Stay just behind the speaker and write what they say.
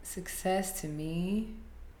Success to me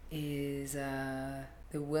is the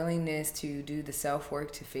willingness to do the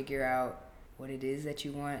self-work to figure out what it is that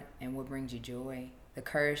you want and what brings you joy. The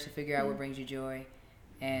courage to figure out what brings you joy,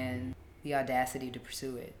 and the audacity to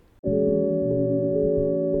pursue it.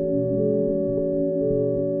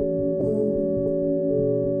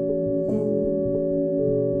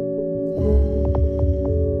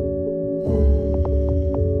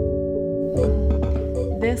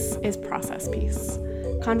 This is Process Piece,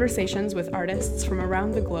 conversations with artists from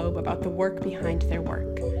around the globe about the work behind their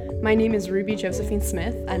work. My name is Ruby Josephine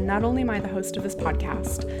Smith, and not only am I the host of this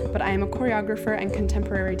podcast, but I am a choreographer and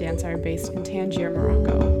contemporary dancer based in Tangier,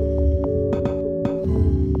 Morocco.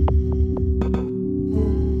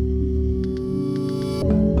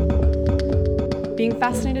 Being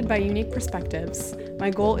fascinated by unique perspectives,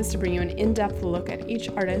 my goal is to bring you an in-depth look at each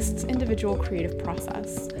artist's individual creative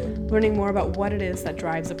process, learning more about what it is that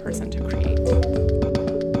drives a person to create.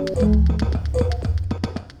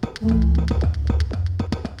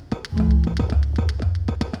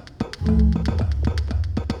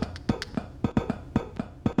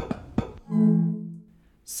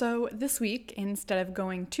 So this week, instead of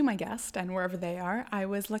going to my guest and wherever they are, I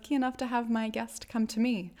was lucky enough to have my guest come to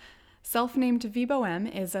me. Self-named Vie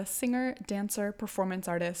Bohème is a singer, dancer, performance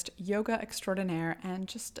artist, yoga extraordinaire, and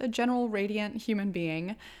just a general radiant human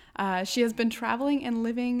being. She has been traveling and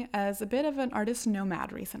living as a bit of an artist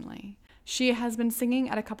nomad recently. She has been singing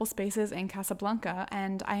at a couple spaces in Casablanca,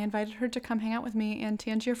 and I invited her to come hang out with me in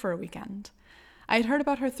Tangier for a weekend. I had heard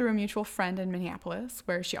about her through a mutual friend in Minneapolis,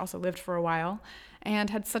 where she also lived for a while, and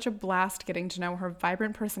had such a blast getting to know her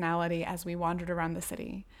vibrant personality as we wandered around the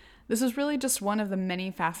city. This was really just one of the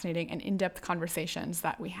many fascinating and in-depth conversations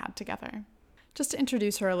that we had together. Just to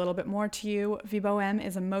introduce her a little bit more to you, Vie Bohème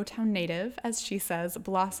is a Motown native, as she says,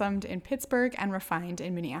 blossomed in Pittsburgh and refined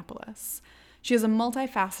in Minneapolis. She is a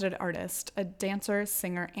multifaceted artist, a dancer,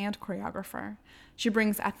 singer, and choreographer. She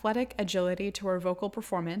brings athletic agility to her vocal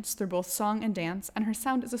performance through both song and dance, and her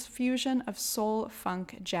sound is a fusion of soul,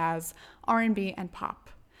 funk, jazz, R&B, and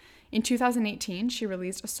pop. In 2018, she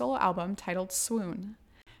released a solo album titled Swoon.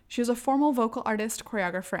 She is a formal vocal artist,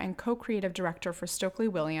 choreographer, and co-creative director for Stokely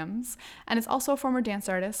Williams, and is also a former dance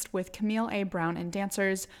artist with Camille A. Brown and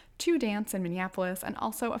Dancers, 2 Dance in Minneapolis, and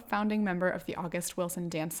also a founding member of the August Wilson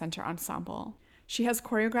Dance Center Ensemble. She has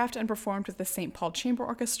choreographed and performed with the St. Paul Chamber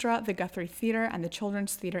Orchestra, the Guthrie Theater, and the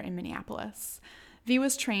Children's Theater in Minneapolis. Vie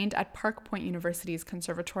was trained at Park Point University's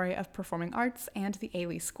Conservatory of Performing Arts and the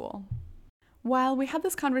Ailey School. While we had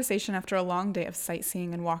this conversation after a long day of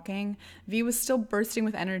sightseeing and walking, Vie was still bursting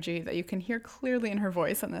with energy that you can hear clearly in her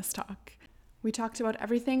voice in this talk. We talked about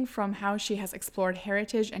everything from how she has explored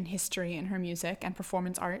heritage and history in her music and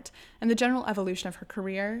performance art, and the general evolution of her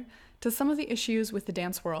career, to some of the issues with the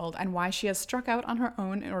dance world and why she has struck out on her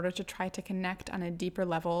own in order to try to connect on a deeper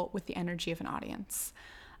level with the energy of an audience.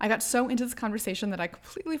 I got so into this conversation that I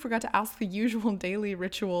completely forgot to ask the usual daily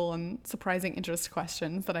ritual and surprising interest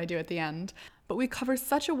questions that I do at the end. But we cover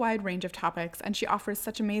such a wide range of topics, and she offers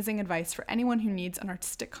such amazing advice for anyone who needs an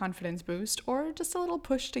artistic confidence boost or just a little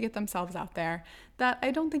push to get themselves out there, that I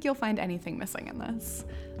don't think you'll find anything missing in this.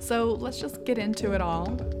 So let's just get into it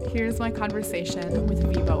all. Here's my conversation with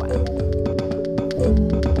Vie Bohème.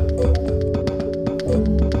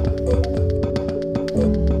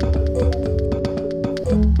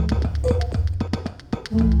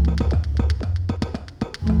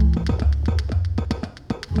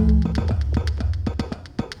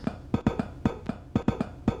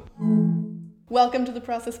 Welcome to the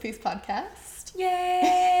Process Piece podcast.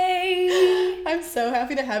 Yay! I'm so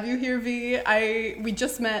happy to have you here, Vie. We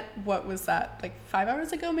just met, what was that, like 5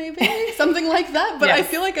 hours ago maybe? Something like that, but yes. I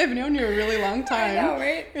feel like I've known you a really long time. I know,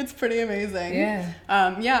 right? It's pretty amazing. Yeah.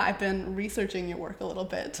 I've been researching your work a little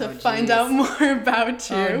bit to find out more about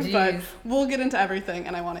you, but we'll get into everything,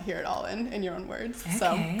 and I want to hear it all in your own words. Okay.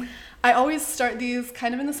 So I always start these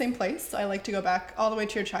kind of in the same place. So I like to go back all the way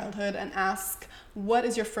to your childhood and ask, what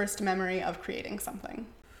is your first memory of creating something?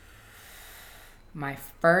 My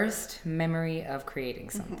first memory of creating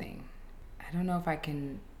something. I don't know if I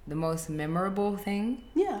can... The most memorable thing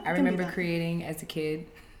I remember creating as a kid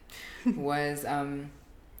was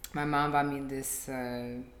my mom bought me this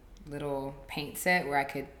little paint set where I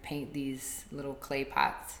could paint these little clay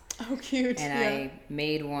pots. Oh, cute. And I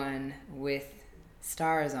made one with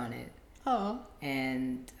stars on it. Oh.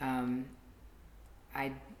 And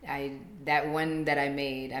I that one that I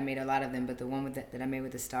made a lot of them, but the one that I made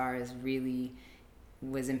with the stars really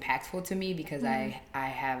was impactful to me because I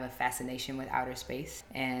have a fascination with outer space,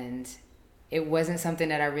 and it wasn't something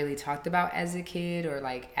that I really talked about as a kid, or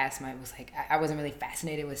like I wasn't really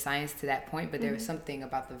fascinated with science to that point, but there was something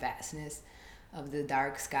about the vastness of the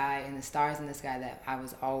dark sky and the stars in the sky that I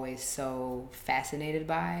was always so fascinated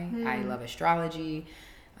by. I love astrology.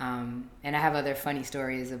 And I have other funny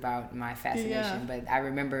stories about my fascination, but I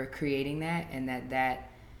remember creating that, and that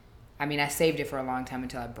I saved it for a long time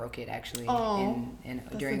until I broke it actually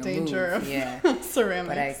during a move. Yeah. Ceramics.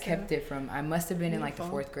 But I kept it I must have been in like the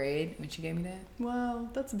 4th grade when she gave me that. Wow,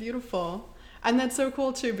 that's beautiful. And that's so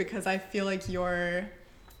cool too, because I feel like your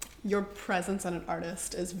presence as an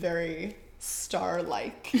artist is very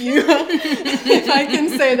star-like. If I can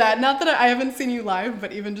say that. Not that I haven't seen you live,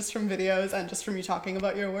 but even just from videos and just from you talking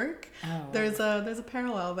about your work, there's a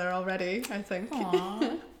parallel there already, I think.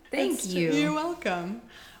 Aww, thank you. You're welcome.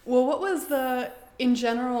 Well, what was the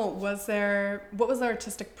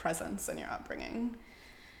artistic presence in your upbringing?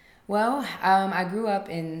 Well, I grew up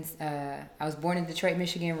I was born in Detroit,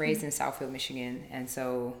 Michigan, raised in Southfield, Michigan. And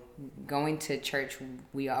so going to church,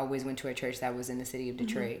 we always went to a church that was in the city of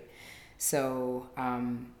Detroit. So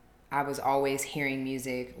I was always hearing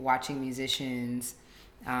music, watching musicians.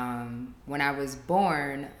 When I was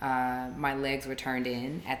born, my legs were turned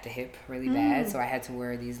in at the hip really bad. So I had to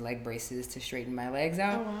wear these leg braces to straighten my legs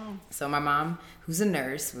out. Oh, wow. So my mom, who's a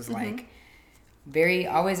nurse, was like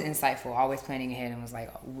always insightful, always planning ahead, and was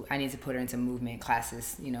like, I need to put her into movement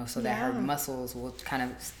classes, so that her muscles will kind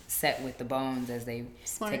of set with the bones as they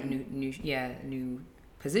take new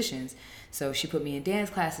positions. So she put me in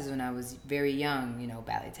dance classes when I was very young,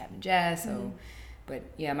 ballet, tap, and jazz. So, but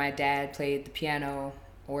yeah, my dad played the piano,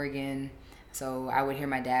 organ. So I would hear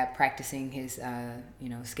my dad practicing his,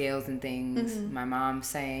 scales and things. My mom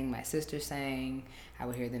sang, my sister sang. I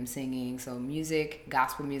would hear them singing. So music,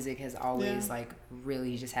 gospel music has always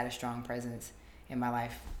really just had a strong presence in my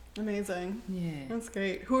life. Amazing. Yeah. That's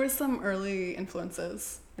great. Who are some early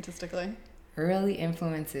influences artistically? Early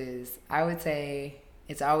influences, I would say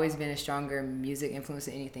it's always been a stronger music influence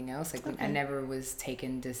than anything else. Like I never was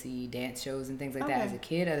taken to see dance shows and things like that as a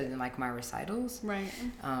kid, other than like my recitals. Right.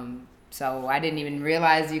 So I didn't even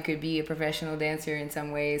realize you could be a professional dancer in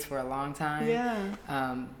some ways for a long time.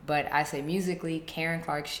 Yeah. But I say musically, Karen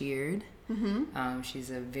Clark Sheard.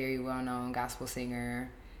 She's a very well-known gospel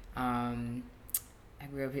singer. I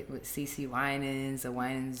grew up with CeCe Winans, the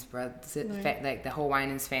Winans brothers, like the whole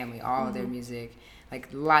Winans family, all of their music. Like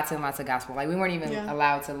lots and lots of gospel. Like we weren't even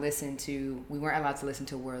allowed to listen to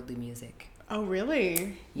worldly music. Oh,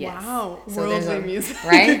 really? Yes. Wow. So worldly music.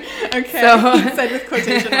 Right? Okay. So, said with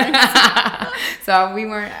quotation marks. So we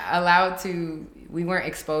weren't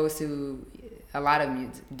exposed to a lot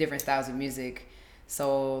of different styles of music,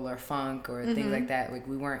 soul or funk or things like that. Like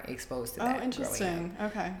we weren't exposed to that. Oh, interesting.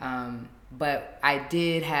 Okay. But I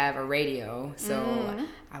did have a radio, so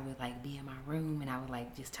I would like be in my room and I would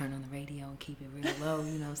like just turn on the radio and keep it real low,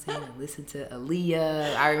 and listen to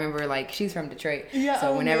Aaliyah. I remember like she's from Detroit,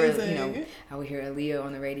 so whenever I would hear Aaliyah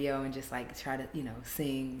on the radio and just like try to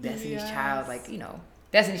sing Destiny's Child, like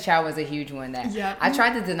Destiny's Child was a huge one that I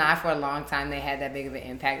tried to deny for a long time. They had that big of an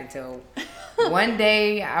impact until one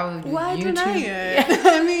day I was Why YouTube. Deny it?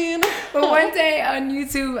 I mean, but one day on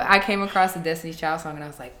YouTube I came across the Destiny's Child song and I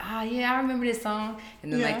was like, I remember this song.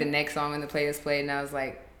 And then like the next song in the playlist played and I was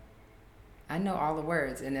like, I know all the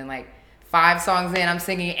words. And then like 5 songs in, I'm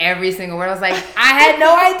singing every single word. I was like, I had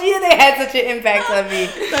no idea they had such an impact on me.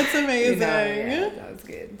 That's amazing. That was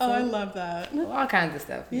good. Oh, I love that. All kinds of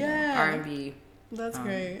stuff. R&B. That's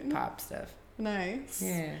great. Pop stuff. Nice.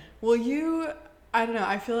 Yeah. Well, I don't know,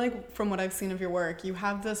 I feel like from what I've seen of your work, you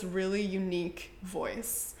have this really unique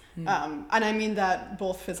voice. And I mean that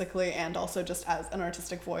both physically and also just as an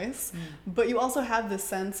artistic voice. But you also have this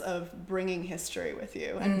sense of bringing history with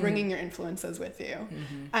you and bringing your influences with you.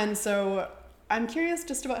 And so I'm curious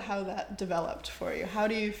just about how that developed for you. How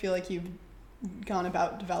do you feel like you've gone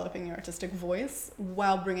about developing your artistic voice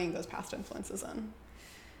while bringing those past influences in?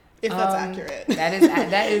 If that's accurate. That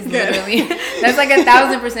is literally, that's like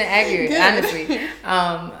 1,000% accurate, good. Honestly.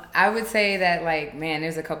 I would say that like, man,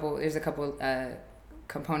 there's a couple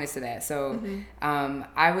components to that. So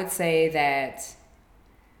I would say that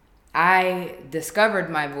I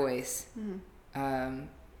discovered my voice and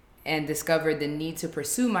discovered the need to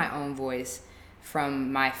pursue my own voice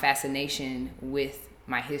from my fascination with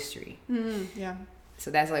my history. Yeah. So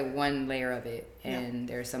that's like one layer of it, and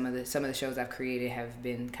there's some of the shows I've created have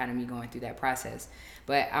been kind of me going through that process.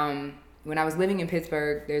 But when I was living in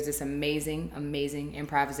Pittsburgh, there's this amazing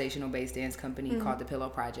improvisational based dance company called The Pillow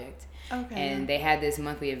Project. Okay. And they had this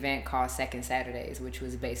monthly event called Second Saturdays, which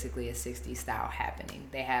was basically a 60s style happening.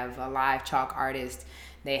 They have a live chalk artist,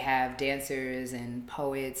 they have dancers and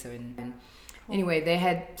poets, and Anyway, they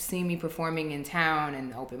had seen me performing in town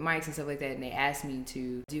and open mics and stuff like that, and they asked me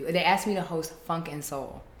to host Funk and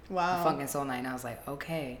Soul. Wow. Funk and Soul Night, and I was like,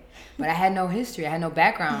 okay. But I had no history, I had no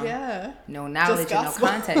background, no knowledge, and no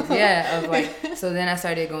context. So then I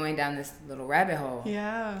started going down this little rabbit hole.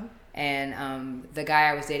 Yeah. And the guy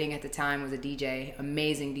I was dating at the time was a DJ,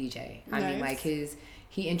 amazing DJ. I mean, like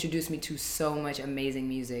he introduced me to so much amazing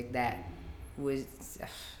music that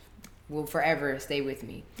will forever stay with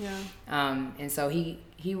me. Yeah. And so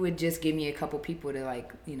he would just give me a couple people to,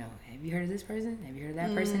 like, you know, have you heard of this person? Have you heard of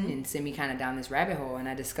that person? And send me kind of down this rabbit hole. And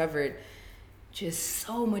I discovered just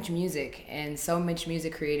so much music, and so much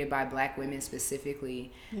music created by Black women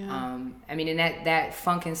specifically. Yeah. I mean, and that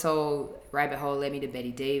funk and soul rabbit hole led me to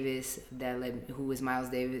Betty Davis, who was Miles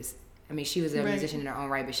Davis. I mean, she was a musician in her own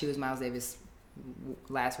right, but she was Miles Davis'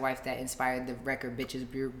 last wife that inspired the record Bitches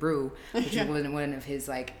Brew, which was one of his,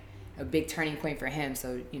 like, a big turning point for him.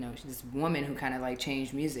 So, you know, she's this woman who kind of, like,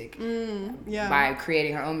 changed music by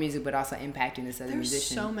creating her own music, but also impacting this other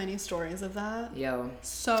musician. There's so many stories of that. Yo.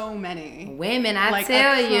 So many. Women, I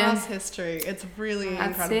tell you. Across history. It's really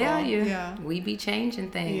incredible. I tell you. Yeah. We be changing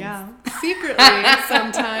things. Yeah. Secretly,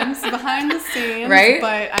 sometimes, behind the scenes. Right?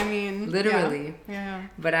 But, I mean. Literally. Yeah.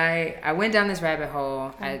 But I went down this rabbit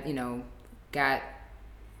hole. I, you know, got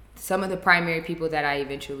some of the primary people that I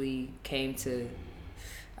eventually came to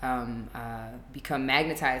become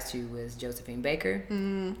magnetized to was Josephine Baker,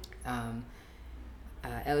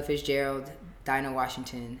 Ella Fitzgerald, Dinah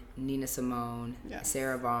Washington, Nina Simone,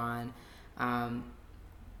 Sarah Vaughan.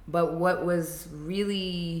 But what was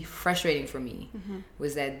really frustrating for me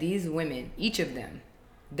was that these women, each of them,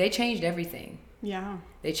 they changed everything. Yeah.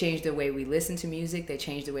 They changed the way we listen to music. They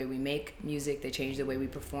changed the way we make music. They changed the way we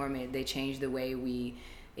perform it. They changed the way we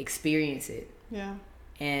experience it. Yeah.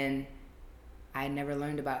 And I never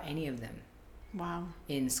learned about any of them. Wow.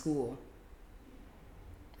 In school.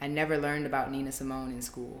 I never learned about Nina Simone in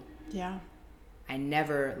school. Yeah. I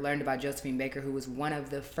never learned about Josephine Baker, who was one of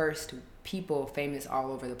the first people famous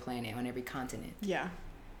all over the planet on every continent. Yeah.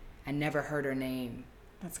 I never heard her name.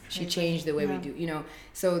 That's crazy. She changed the way we do, you know.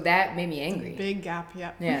 So that made me angry. Big gap,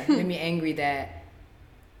 yeah. Yeah, it made me angry that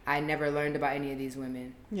I never learned about any of these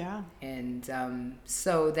women. Yeah. And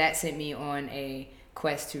so that sent me on a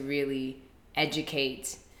quest to really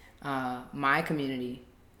educate my community,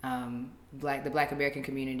 the Black American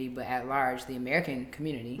community, but at large, the American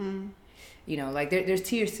community. You know, like there's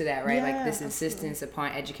tiers to that, right? Yeah, like this insistence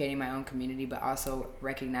upon educating my own community, but also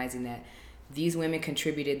recognizing that these women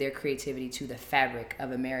contributed their creativity to the fabric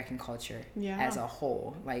of American culture as a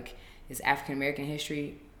whole. Like, it's African American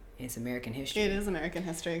history, it's American history. It is American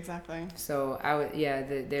history, exactly. So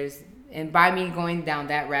and by me going down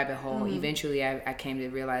that rabbit hole, eventually I came to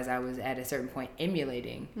realize I was at a certain point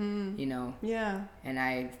emulating, you know. Yeah. And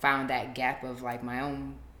I found that gap of, like, my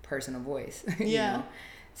own personal voice. You know?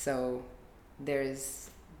 So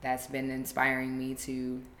that's been inspiring me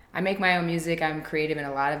to. I make my own music. I'm creative in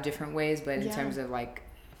a lot of different ways, but in terms of, like,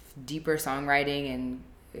 deeper songwriting and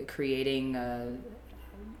creating a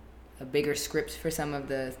bigger script for some of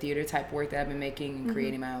the theater type work that I've been making and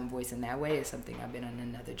creating my own voice in that way is something I've been on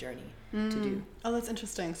another journey to do. Oh, that's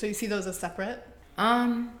interesting. So you see those as separate?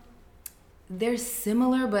 They're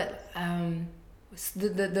similar, but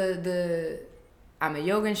the I'm a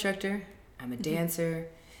yoga instructor. I'm a dancer.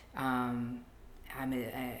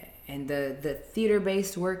 And the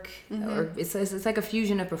theater-based work, or it's like a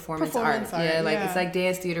fusion of performance art. Yeah, like it's like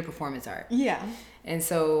dance, theater, performance art. Yeah. And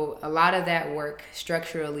so a lot of that work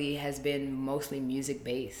structurally has been mostly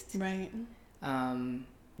music-based. Right.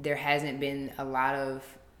 There hasn't been a lot of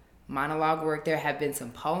monologue work. There have been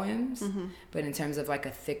some poems, but in terms of, like,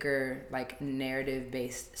 a thicker, like,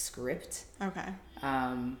 narrative-based script,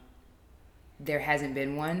 there hasn't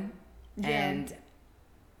been one. Yeah. And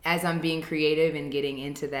as I'm being creative and getting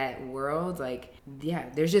into that world, like,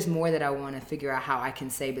 there's just more that I want to figure out how I can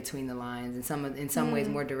say between the lines, and in some ways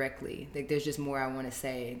more directly. Like, there's just more I want to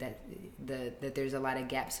say, that there's a lot of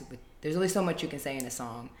gaps. There's only so much you can say in a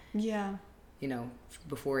song. Yeah. You know,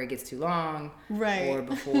 before it gets too long. Right. Or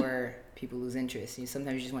before people lose interest.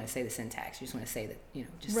 Sometimes you just want to say the syntax. You just want to say that, you know,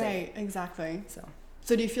 just say it. Right, exactly. So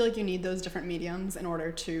do you feel like you need those different mediums in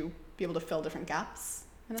order to be able to fill different gaps,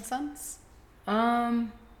 in a sense?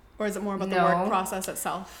 Or is it more about the work process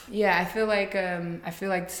itself? Yeah, I feel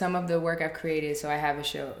like some of the work I've created. So I have a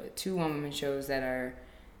show, 2 one-woman shows that are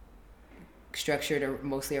structured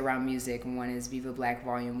mostly around music. One is Viva Black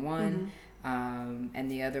Volume 1,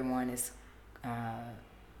 and the other one is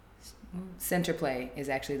Center Play is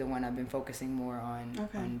actually the one I've been focusing more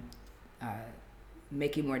on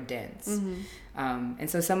make you more dense. And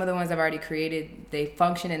so some of the ones I've already created, they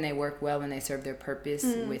function and they work well and they serve their purpose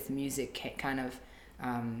with music kind of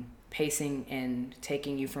pacing and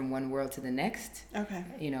taking you from one world to the next. Okay.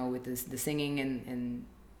 You know, with the singing and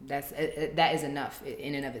that is enough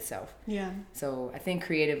in and of itself. Yeah. So I think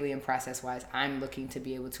creatively and process wise, I'm looking to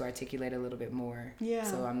be able to articulate a little bit more. Yeah.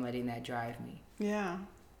 So I'm letting that drive me. Yeah.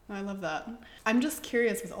 I love that. I'm just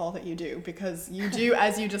curious with all that you do, because you do,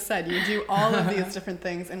 as you just said, you do all of these different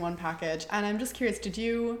things in one package. And I'm just curious,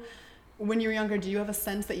 when you were younger, do you have a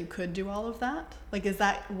sense that you could do all of that? Like, is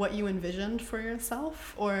that what you envisioned for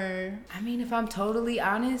yourself? Or? I mean, if I'm totally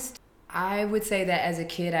honest, I would say that as a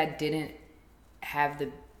kid, I didn't have the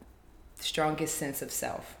strongest sense of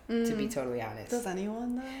self, to be totally honest. Does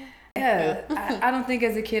anyone though? Yeah. I don't think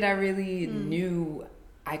as a kid I really knew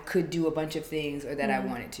I could do a bunch of things or that I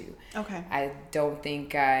wanted to. Okay. I don't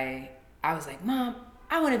think I was like, Mom,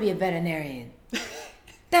 I want to be a veterinarian.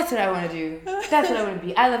 That's what I want to do. That's what I want to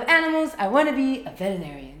be. I love animals. I want to be a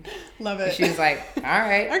veterinarian. Love it. And she was like, all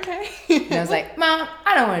right. Okay. And I was like, Mom,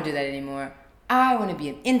 I don't want to do that anymore. I want to be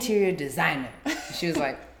an interior designer. And she was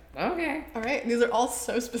like, okay. All right. These are all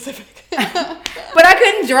so specific. But I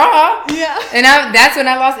couldn't draw. Yeah. And that's when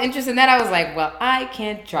I lost interest in that. I was like, well, I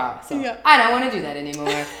can't draw. So I don't want to do that anymore.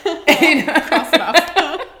 Cross it off.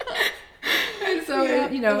 And so, I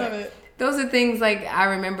love it. Those are things like I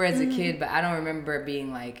remember as a kid, but I don't remember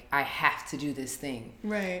being like, I have to do this thing.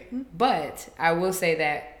 Right. But I will say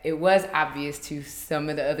that it was obvious to some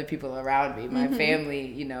of the other people around me, my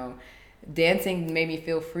family, dancing made me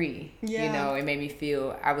feel free. Yeah. It made me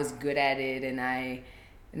feel I was good at it, and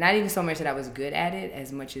not even so much that I was good at it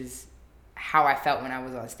as much as how I felt when I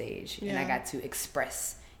was on stage. Yeah. And I got to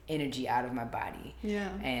express energy out of my body. Yeah.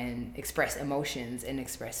 And express emotions and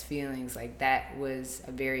express feelings. Like, that was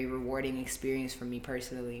a very rewarding experience for me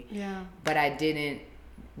personally. Yeah. But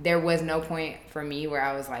there was no point for me where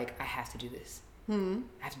I was like, I have to do this. I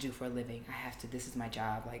have to do it for a living. This is my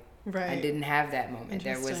job. Like, right. I didn't have that moment.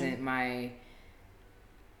 There wasn't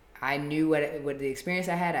I knew what the experience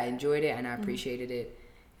I had. I enjoyed it and I appreciated it.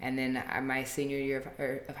 And then my senior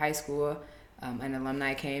year of high school, an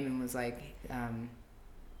alumni came and was like,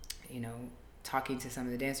 talking to some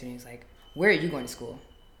of the dancers, and he was like, where are you going to school?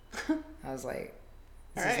 I was like,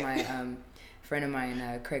 this is my friend of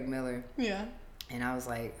mine, Craig Miller. Yeah. And I was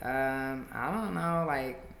like, I don't know.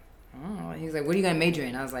 Like, I don't know. He was like, what are you going to major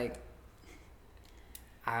in? I was like,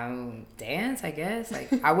 dance, I guess.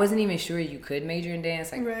 Like, I wasn't even sure you could major in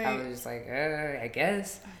dance. Like, right. I was just like, I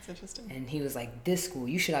guess. That's interesting. And he was like, this school,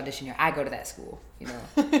 you should audition here. I go to that school, I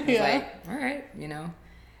was like, all right,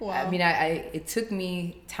 Wow. I mean, it took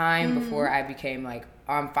me time before I became like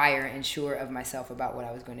on fire and sure of myself about what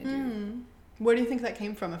I was going to do. Where do you think that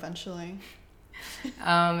came from eventually?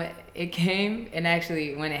 It came, and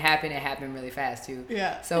actually when it happened really fast too.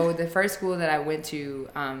 Yeah. So the first school that I went to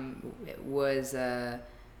was a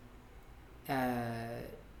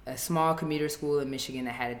small commuter school in Michigan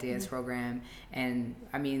that had a dance program. And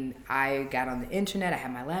I mean, I got on the internet, I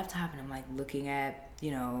had my laptop, and I'm like looking at,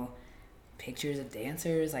 pictures of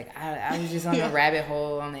dancers. Like, I was just on a rabbit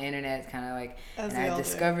hole on the internet, kind of like, and I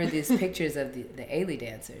discovered these pictures of the Ailey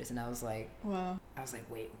dancers, and I was like, wow. I was like,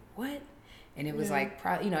 wait, what? And it was like,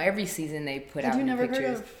 every season they put out new pictures.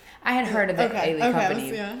 Heard of? I had heard of the Ailey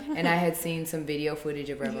company, and I had seen some video footage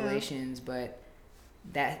of Revelations, but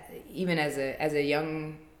that, even as a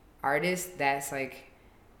young artist, that's like,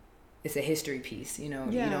 it's a history piece,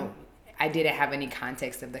 I didn't have any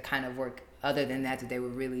context of the kind of work other than that they were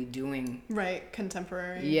really doing. Right,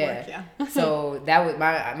 contemporary work, yeah. So that was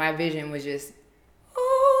my vision was just,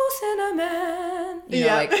 cinnamon,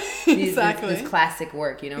 like exactly. this classic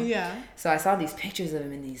work, Yeah. So I saw these pictures of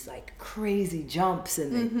him in these like crazy jumps,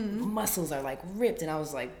 and the muscles are like ripped, and I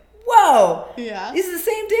was like, whoa, yeah, these are the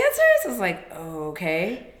same dancers. I was like, oh,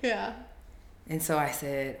 okay. Yeah. And so I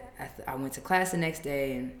said, I went to class the next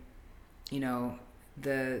day, and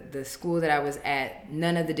the school that I was at,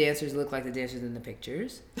 none of the dancers looked like the dancers in the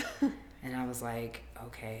pictures. And I was like,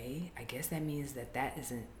 okay, I guess that means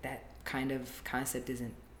that kind of concept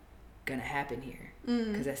isn't gonna happen here,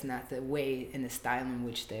 because that's not the way and the style in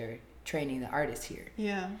which they're training the artists here.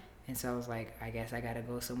 Yeah. And so I was like, I guess I gotta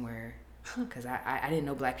go somewhere, because I didn't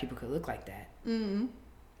know black people could look like that. I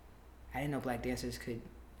didn't know black dancers could.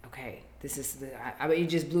 Okay, this is it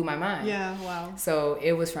just blew my mind. Yeah, wow. So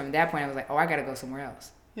it was from that point I was like, oh, I gotta go somewhere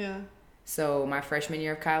else. Yeah. So my freshman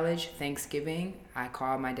year of college, Thanksgiving, I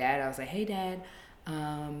called my dad. I was like, hey, Dad,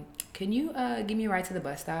 can you give me a ride to the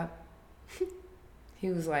bus stop? He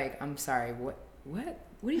was like, I'm sorry, what?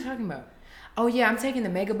 what are you talking about? Oh yeah, I'm taking the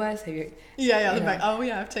mega bus. Have you? Yeah, the bike. Oh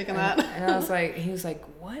yeah, I've taken that. And I was like, he was like,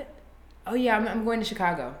 what? Oh yeah, I'm going to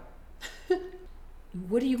Chicago.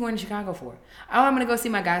 What are you going to Chicago for? Oh, I'm gonna go see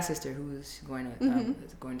my god sister who's going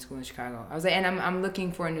to school in Chicago. I was like, and I'm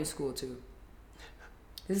looking for a new school too.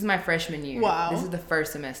 This is my freshman year. Wow. This is the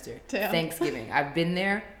first semester. Damn. Thanksgiving. I've been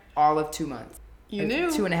there all of 2 months. You knew.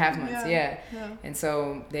 2.5 months. Yeah. And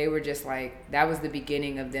so they were just like, that was the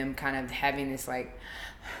beginning of them kind of having this like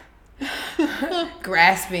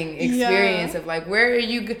grasping experience of like, where are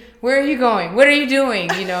you going? What are you doing?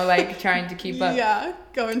 You know, like trying to keep up. Yeah,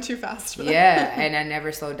 going too fast for them. Yeah, and I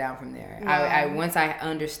never slowed down from there. Wow. I once I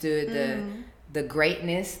understood the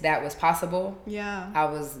greatness that was possible. Yeah, I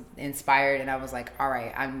was inspired, and I was like, all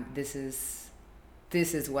right, this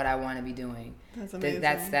is what I want to be doing. That's amazing.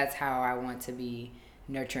 That's how I want to be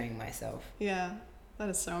nurturing myself. Yeah. That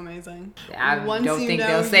is so amazing. I don't think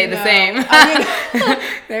they'll say the same.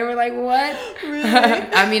 They were like, what? Really?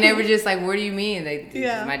 I mean, they were just like, what do you mean?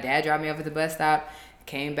 My dad dropped me off at the bus stop,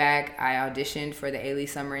 came back. I auditioned for the Ailey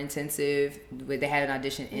Summer Intensive. They had an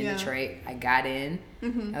audition in Detroit. I got in.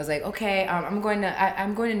 I was like, okay, I'm going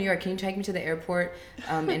to New York. Can you take me to the airport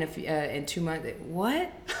in 2 months?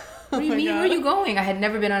 What? What do you mean? God. Where are you going? I had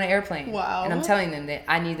never been on an airplane. Wow. And I'm telling them that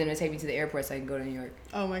I need them to take me to the airport so I can go to New York.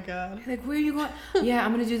 Oh my God. Like, where are you going? Yeah,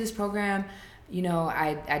 I'm going to do this program. You know,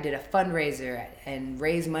 I did a fundraiser and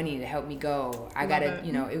raised money to help me go.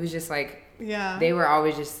 It was just like, they were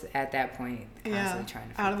always just at that point constantly trying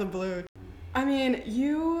to out of the blue. I mean,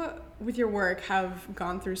 you, with your work, have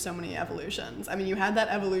gone through so many evolutions. I mean, you had that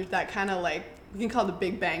evolution, that kind of like, you can call it the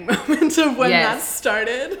Big Bang moment of when that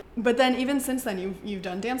started. But then even since then, you've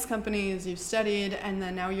done dance companies, you've studied, and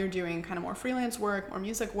then now you're doing kind of more freelance work, more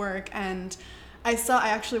music work. And I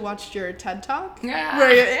actually watched your TED Talk.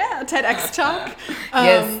 TEDx Talk.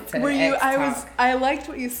 Yes, TEDx I liked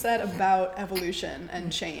what you said about evolution and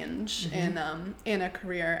change in a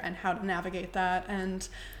career and how to navigate that. And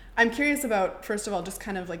I'm curious about, first of all, just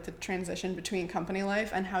kind of like the transition between company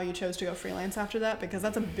life and how you chose to go freelance after that, because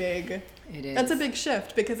that's a big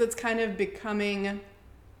shift, because it's kind of becoming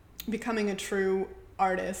a true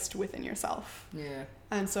artist within yourself. Yeah.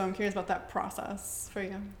 And so I'm curious about that process for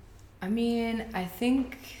you. I mean, I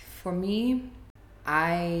think for me,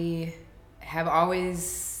 I have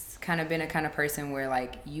always kind of been a kind of person where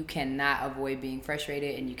like you cannot avoid being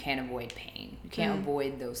frustrated and you can't avoid pain. You can't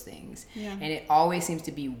avoid those things. Yeah. And it always seems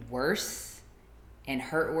to be worse and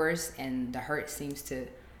hurt worse, and it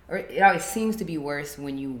always seems to be worse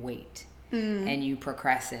when you wait and you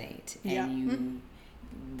procrastinate and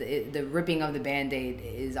the ripping of the Band-Aid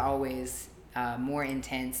is always more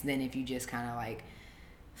intense than if you just kind of like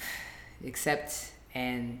accept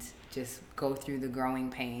and just go through the growing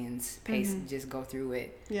pains, just go through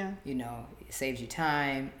it. Yeah. You know, it saves you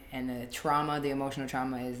time, and the emotional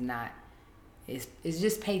trauma is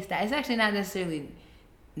just paced out. It's actually not necessarily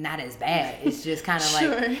not as bad. It's just kind of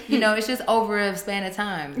like, it's just over a span of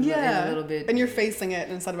time. Yeah. A little bit. And you're facing it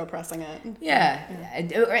instead of oppressing it. Yeah.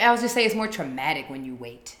 I would just say it's more traumatic when you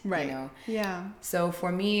wait. Right. You know? Yeah. So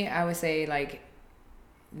for me, I would say like,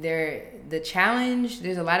 the challenge,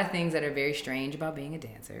 there's a lot of things that are very strange about being a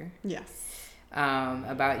dancer. Yes.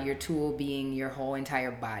 About your tool being your whole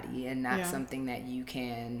entire body and not something that you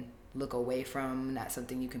can look away from, not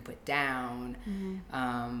something you can put down.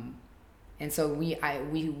 And so we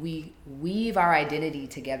weave our identity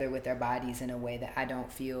together with our bodies in a way that I don't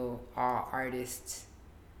feel all artists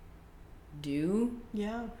do.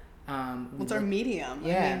 Yeah. What's our medium?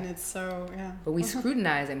 I mean, it's so, But we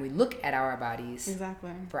scrutinize and we look at our bodies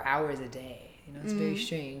exactly for hours a day. You know, it's very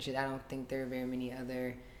strange. And I don't think there are very many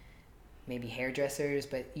other, maybe hairdressers,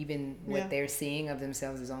 but even what they're seeing of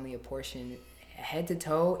themselves is only a portion. Head to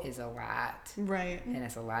toe is a lot. Right. And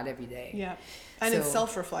it's a lot every day. Yeah. And it's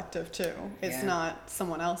self-reflective too. It's not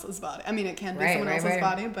someone else's body. I mean, it can be someone else's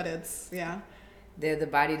body, but it's, The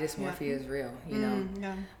body dysmorphia is real, you know?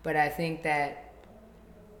 Yeah. But I think that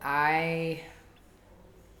I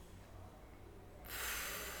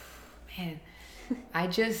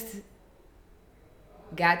just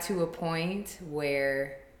got to a point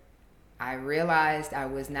where I realized I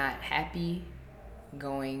was not happy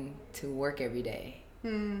going to work every day.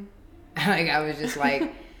 Like I was just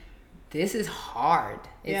like, this is hard.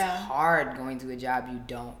 It's hard going to a job you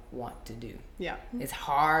don't want to do. Yeah. It's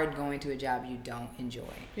hard going to a job you don't enjoy.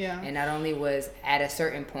 Yeah. And not only was at a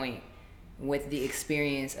certain point with the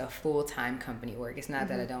experience of full-time company work. It's not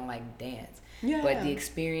that I don't like dance, but the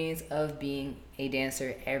experience of being a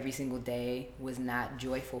dancer every single day was not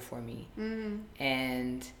joyful for me.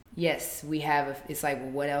 And yes, it's like, well,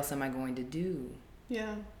 what else am I going to do?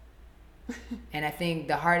 Yeah. And I think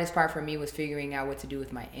the hardest part for me was figuring out what to do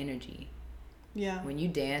with my energy. Yeah. When you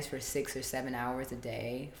dance for 6 or 7 hours a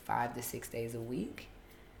day, 5 to 6 days a week,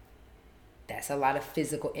 that's a lot of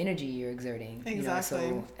physical energy you're exerting. Exactly.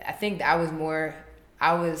 So I think I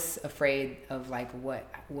was afraid of like what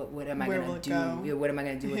am I gonna do? What am I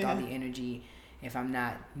gonna do with all the energy if I'm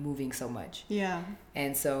not moving so much? Yeah.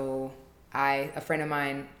 And so a friend of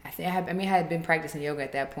mine, I had been practicing yoga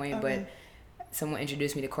at that point, but someone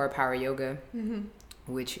introduced me to Core Power Yoga,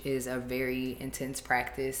 which is a very intense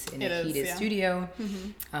practice in a heated studio.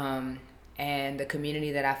 And the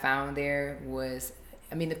community that I found there was,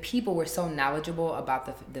 the people were so knowledgeable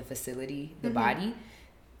about the facility, the body,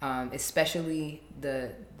 especially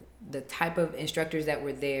the type of instructors that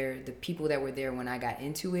were there, the people that were there when I got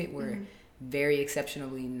into it were very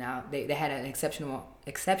exceptionally they had an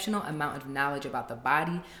exceptional amount of knowledge about the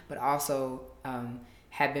body, but also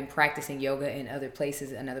had been practicing yoga in other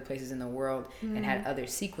places in the world, and had other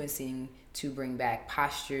sequencing to bring back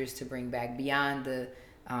postures, to bring back beyond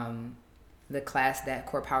the class that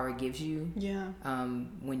Core Power gives you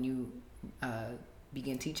when you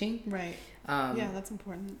begin teaching. Right. Yeah, that's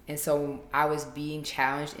important. And so I was being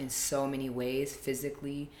challenged in so many ways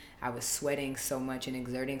physically. I was sweating so much and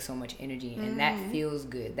exerting so much energy, and that feels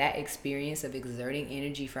good. That experience of exerting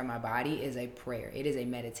energy from my body is a prayer. It is a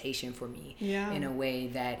meditation for me in a way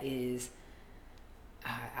that is,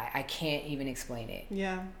 I can't even explain it.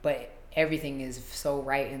 Yeah. But everything is so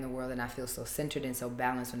right in the world, and I feel so centered and so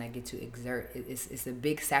balanced when I get to exert. It's a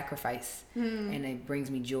big sacrifice, and it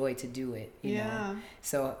brings me joy to do it. You know?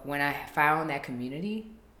 So when I found that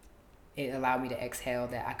community, it allowed me to exhale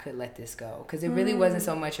that I could let this go, because it really wasn't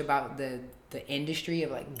so much about the industry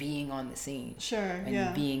of like being on the scene,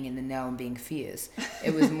 and being in the know and being fierce.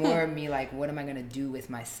 It was more of me like, what am I gonna do with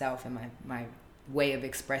myself and my way of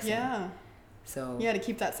expressing? So to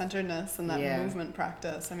keep that centeredness and that movement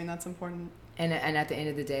practice. That's important. And at the end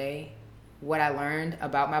of the day, what I learned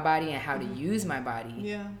about my body and how to use my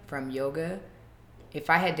body from yoga, if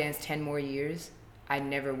I had danced 10 more years, I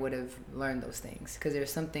never would have learned those things, because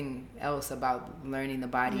there's something else about learning the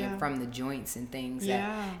body and from the joints and things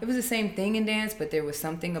that it was the same thing in dance, but there was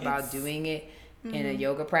something about doing it in a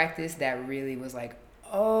yoga practice that really was like,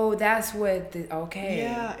 oh, that's what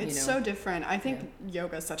it's so different. I think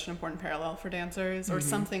yoga is such an important parallel for dancers, or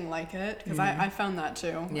something like it, because I found that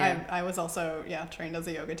too. I was also trained as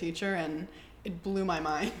a yoga teacher, and it blew my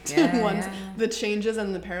mind the changes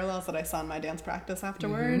and the parallels that I saw in my dance practice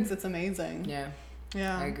afterwards. It's amazing.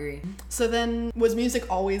 Yeah, I agree. So then, was music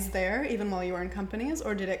always there even while you were in companies,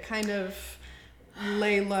 or did it kind of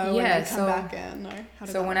lay low and then come back in? Or how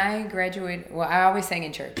did when I graduated, I always sang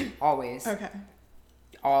in church, always. Okay.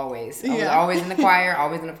 Always. I was always in the choir,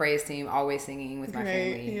 always in the praise team, always singing with my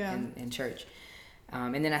family in church.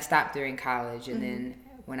 And then I stopped during college, and then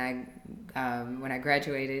when I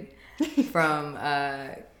graduated from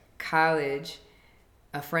college,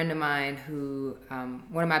 a friend of mine who,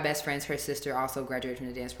 one of my best friends, her sister also graduated from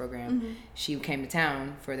the dance program. She came to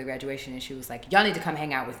town for the graduation, and she was like, y'all need to come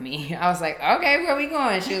hang out with me. I was like, okay, where are we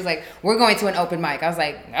going? She was like, we're going to an open mic. I was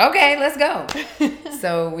like, okay, let's go.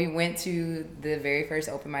 So we went to the very first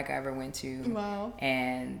open mic I ever went to. Wow.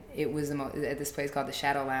 And it was at this place called the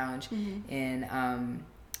Shadow Lounge in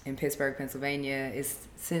Pittsburgh, Pennsylvania. It's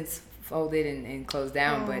since folded and closed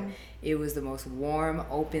down, but it was the most warm,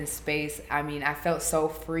 open space. I felt so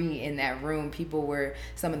free in that room. People were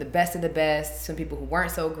some of the best, some people who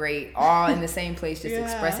weren't so great, all in the same place, just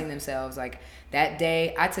expressing themselves. Like that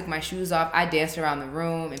day, I took my shoes off, I danced around the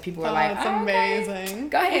room, and people were like, "It's amazing.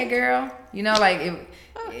 Go ahead, girl." Like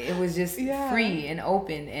it was just free and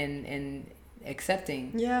open and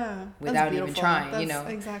accepting without even trying.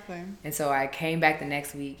 Exactly. And so I came back the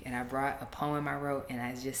next week, and I brought a poem I wrote, and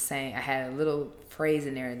I just sang. I had a little phrase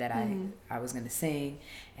in there that I was going to sing,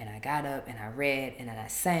 and I got up and I read, and then I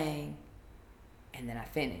sang, and then I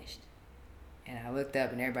finished, and I looked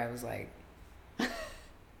up, and everybody was like,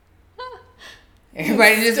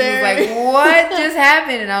 everybody just was like, what just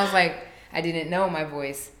happened? And I was like, I didn't know my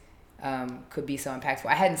voice could be so impactful.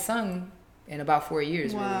 I hadn't sung in about 4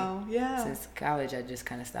 years, really. Yeah. Since college, I just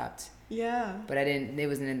kind of stopped. Yeah. But I didn't. It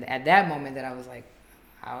wasn't at that moment that I was like,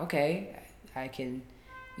 okay, I can,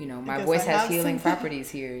 my voice has healing properties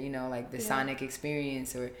here. Like the sonic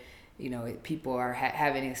experience, or, people are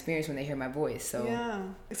having an experience when they hear my voice. So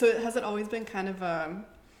So has it always been kind of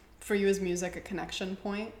for you, is music a connection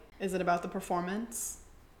point? Is it about the performance?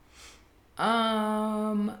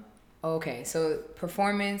 Okay, so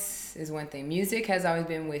performance is one thing. Music has always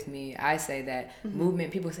been with me. I say that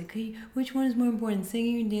movement. People say, "Which one is more important,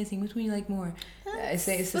 singing or dancing? Which one you like more?" It's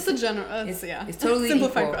totally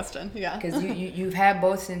simplified equal question. Yeah, because you've had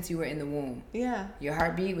both since you were in the womb. Yeah, your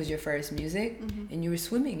heartbeat was your first music, and you were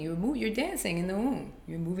swimming. You're dancing in the womb.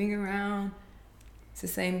 You're moving around. It's the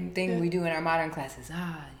same thing we do in our modern classes.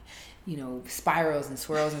 Spirals and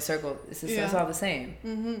swirls and circles. It's all the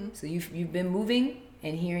same. So you've been moving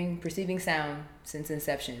and hearing, perceiving sound since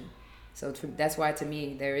inception. So that's why, to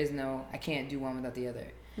me, I can't do one without the other.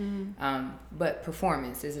 But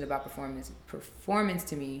performance, is it about performance? Performance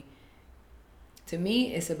to me,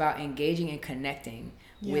 it's about engaging and connecting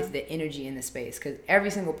with the energy in the space. Because every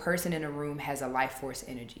single person in a room has a life force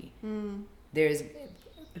energy. There's,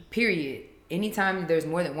 period. Anytime there's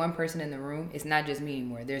more than one person in the room, it's not just me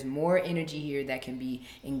anymore. There's more energy here that can be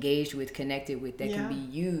engaged with, connected with, that can be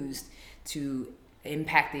used to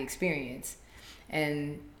impact the experience.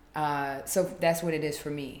 And so that's what it is for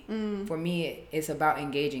me. For me, it's about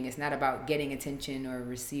engaging. It's not about getting attention or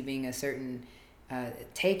receiving a certain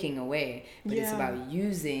taking away, but it's about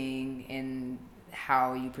using, and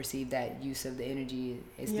how you perceive that use of the energy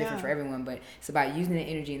is different for everyone, but it's about using the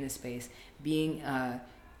energy in the space, being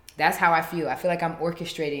that's how I feel. I feel like I'm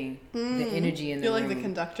orchestrating the energy in the room. You're like the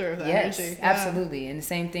conductor of the energy. Yes, absolutely. And the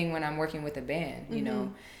same thing when I'm working with a band, you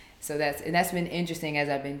know. So that's been interesting as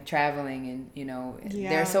I've been traveling, and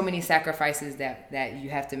there are so many sacrifices that you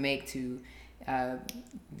have to make to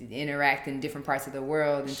interact in different parts of the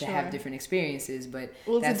world and to have different experiences. But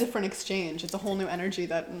it's a different exchange. It's a whole new energy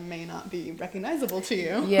that may not be recognizable to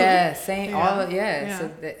you. Yeah, same.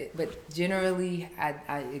 So but generally,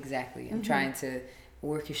 I'm trying to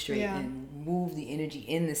orchestrate and move the energy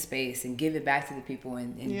in the space and give it back to the people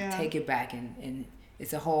and take it back and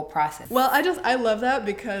it's a whole process. Well, I love that,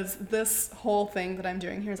 because this whole thing that I'm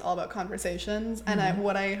doing here is all about conversations. And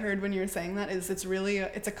what I heard when you were saying that is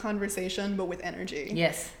it's a conversation, but with energy.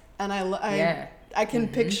 Yes. And I can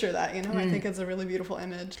picture that, I think it's a really beautiful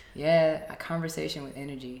image. Yeah, a conversation with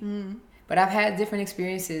energy. But I've had different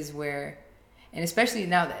experiences where, and especially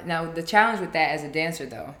now the challenge with that as a dancer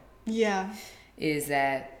though. Yeah. Is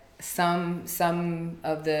that some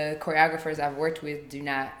of the choreographers I've worked with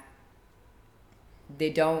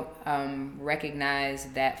don't recognize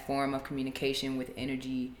that form of communication with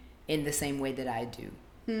energy in the same way that I do.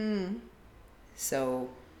 So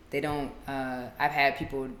they don't, I've had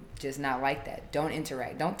people just not like that. Don't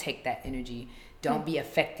interact. Don't take that energy. Don't be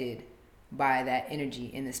affected by that energy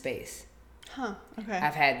in the space. Okay.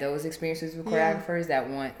 I've had those experiences with choreographers that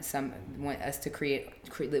want us to create.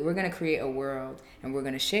 We're going to create a world and we're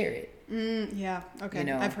going to share it. Yeah.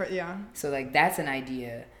 Okay. I've heard. Yeah. So like that's an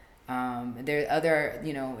idea. There are other,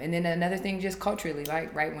 and then another thing, just culturally,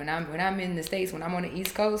 like right when I'm in the States, when I'm on the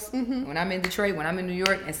East Coast, when I'm in Detroit, when I'm in New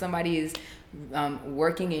York, and somebody is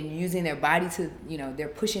working and using their body to, they're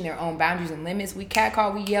pushing their own boundaries and limits. We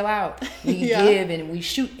catcall, we yell out, we give, and we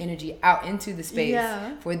shoot energy out into the space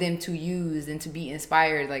for them to use and to be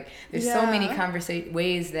inspired. Like there's so many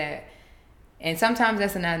ways that, and sometimes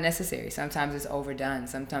that's not necessary. Sometimes it's overdone.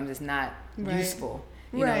 Sometimes it's not useful.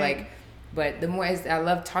 You know, like. But the more I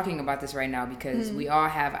love talking about this right now, because we all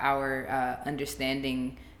have our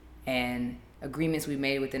understanding and agreements we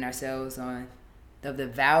made within ourselves of the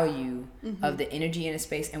value of the energy in a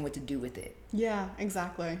space and what to do with it. Yeah,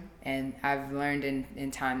 exactly. And I've learned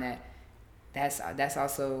in time that's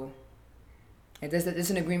also, it's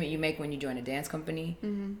an agreement you make when you join a dance company.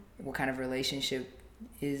 What kind of relationship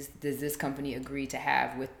does this company agree to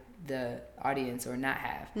have with the audience or not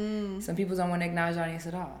have? Some people don't want to acknowledge the audience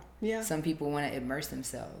at all. Some people want to immerse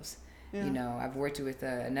themselves. I've worked with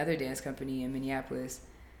another dance company in Minneapolis,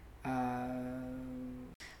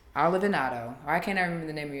 Olive and Otto. I cannot remember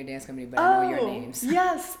the name of your dance company, but I know your names.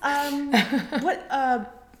 Yes. What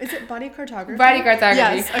is it? Body Cartography? Body Cartography.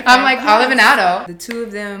 Yes. Okay. I'm like Olive and Otto. The two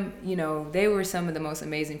of them, they were some of the most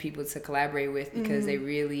amazing people to collaborate with, because they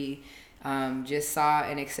really just saw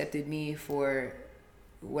and accepted me for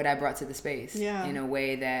what I brought to the space in a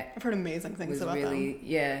way that I've heard amazing things about them.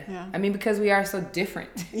 Yeah. I mean, because we are so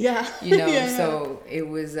different. Yeah. So it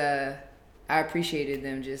was, I appreciated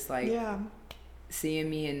them just like seeing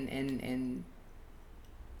me and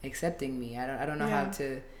accepting me. I don't know how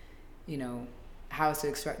to,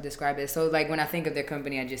 describe it. So like when I think of their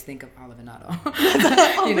company, I just think of Olive and Otto,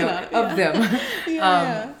 of them.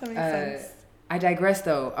 That makes sense. I digress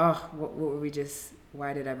though. What were we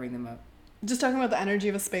why did I bring them up? Just talking about the energy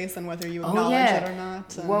of a space and whether you acknowledge it or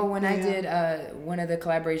not. Well, when I did one of the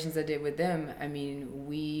collaborations I did with them, I mean,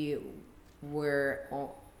 we were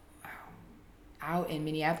out in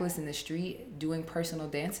Minneapolis in the street doing personal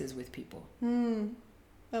dances with people. I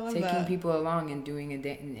love taking that. people along and doing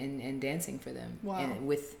and dancing for them. Wow.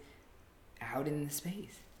 And out in the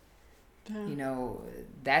space. you know,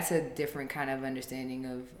 that's a different kind of understanding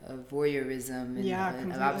of voyeurism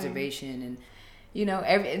and of observation. And, you know,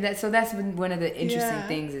 so that's been one of the interesting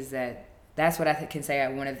things is that's what I can say.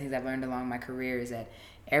 One of the things I've learned along my career is that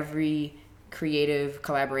every creative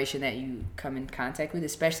collaboration that you come in contact with,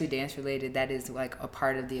 especially dance related, that is like a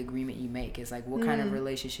part of the agreement you make. Is like, what kind of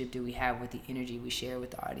relationship do we have with the energy we share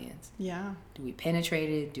with the audience? Yeah. Do we penetrate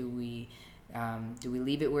it? Do we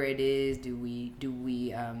leave it where it is? Do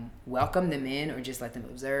we welcome them in or just let them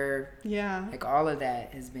observe? Yeah. Like all of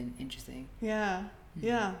that has been interesting. Yeah.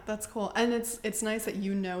 Yeah, that's cool. And it's nice that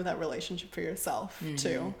you know that relationship for yourself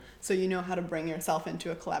too. So you know how to bring yourself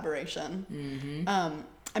into a collaboration.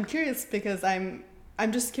 I'm curious because I'm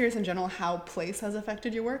just curious in general how place has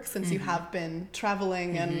affected your work since you have been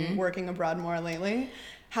traveling and working abroad more lately.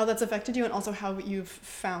 How that's affected you and also how you've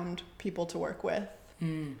found people to work with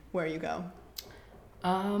where you go.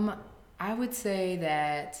 I would say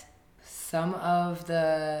that some of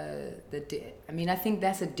I think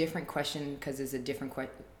that's a different question because it's a different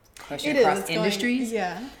question across industries.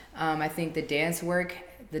 I think the dance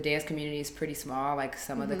community is pretty small. Like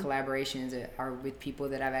some of the collaborations are with people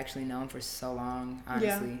that I've actually known for so long,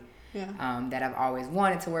 honestly. That I've always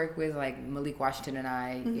wanted to work with, like Malik Washington and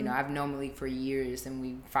I. You know, I've known Malik for years, and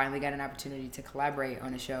we finally got an opportunity to collaborate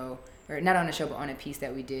on a show, or not on a show, but on a piece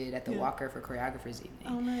that we did at the Walker for Choreographers Evening.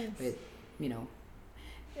 Oh, nice. With, you know,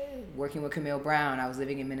 working with Camille Brown. I was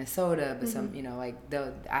living in Minnesota, but some, you know, like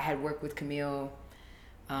I had worked with Camille.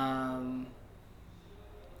 I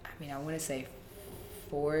want to say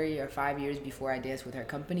 4 or 5 years before I danced with her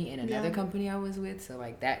company and another company I was with. So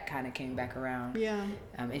like that kind of came back around. Yeah.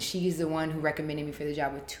 And she's the one who recommended me for the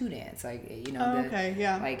job with Two Dance. Like, you know,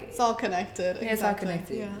 like it's all connected. Yeah, it's all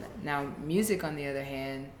connected. Yeah. Now music on the other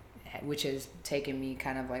hand, which has taken me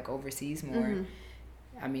kind of like overseas more.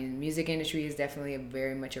 I mean, music industry is definitely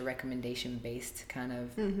very much a recommendation based kind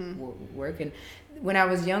of work. And when I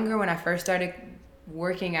was younger, when I first started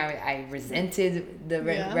working, I resented the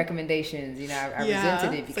recommendations. You know, I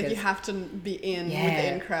resented it because it's like you have to be in with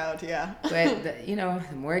the in crowd. Yeah. But you know,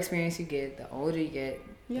 the more experience you get, the older you get,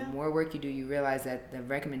 the more work you do, you realize that the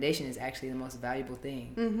recommendation is actually the most valuable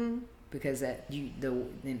thing. Because that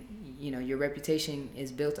your reputation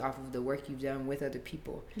is built off of the work you've done with other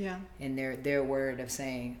people. Yeah. And their word of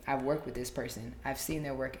saying, I've worked with this person. I've seen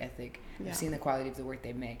their work ethic. I've seen the quality of the work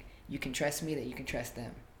they make. You can trust me that you can trust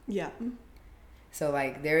them. Yeah. So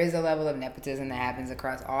like there is a level of nepotism that happens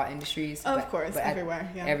across all industries. Of course,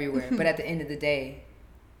 everywhere. Everywhere. But at the end of the day,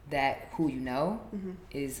 that who you know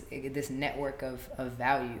is this network of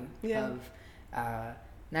value. Yeah. Of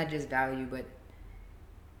not just value, but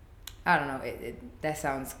I don't know. That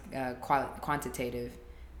sounds quantitative,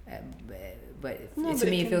 but to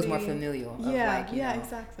me it feels more familial.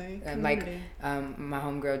 Exactly. Like my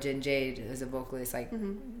homegirl Jen Jade is a vocalist. Like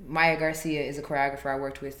Maya Garcia is a choreographer I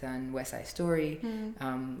worked with on West Side Story.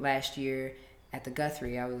 Last year at the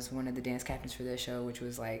Guthrie, I was one of the dance captains for their show, which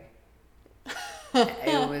was like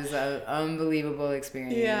it was an unbelievable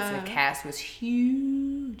experience. Yeah. The cast was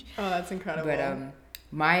huge. Oh, that's incredible. But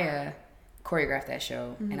Maya choreographed that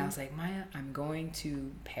show, and I was like, Maya, I'm going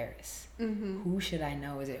to Paris. Who should I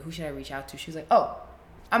know? Who should I reach out to? She was like, oh,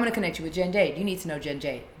 I'm gonna connect you with Jen Jade. You need to know Jen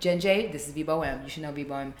Jade. Jen Jade, this is Vibo M. You should know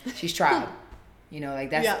Vibo M. She's Tribe. You know, like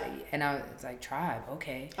that's and I was like, Tribe,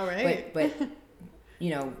 okay. All right. But you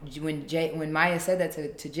know, when Maya said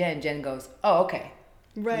that to Jen goes, oh, okay.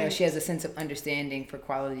 Right. You know, she has a sense of understanding for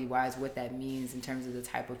quality wise what that means in terms of the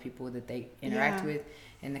type of people that they interact with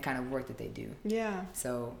and the kind of work that they do. Yeah.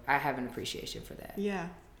 So I have an appreciation for that. Yeah.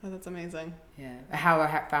 Oh, that's amazing. Yeah. How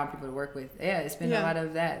I found people to work with. Yeah, it's been a lot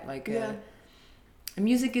of that. Like,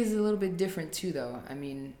 music is a little bit different too, though. I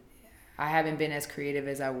mean, I haven't been as creative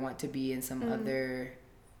as I want to be in some other.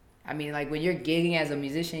 I mean, like when you're gigging as a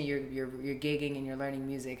musician, you're gigging and you're learning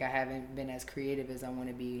music. I haven't been as creative as I want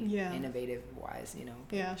to be, innovative wise, you know.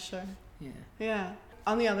 Yeah, sure. Yeah. Yeah.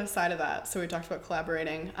 On the other side of that, so we talked about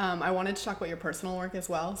collaborating. I wanted to talk about your personal work as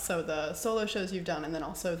well. So the solo shows you've done and then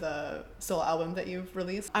also the solo album that you've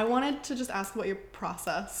released. I wanted to just ask about your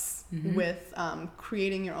process with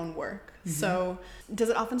creating your own work. So does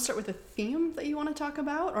it often start with a theme that you want to talk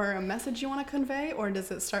about or a message you want to convey, or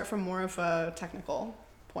does it start from more of a technical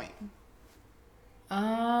point?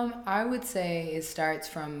 I would say it starts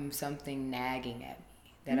from something nagging at me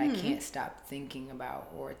that I can't stop thinking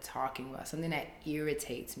about or talking about, something that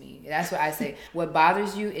irritates me. That's what I say. What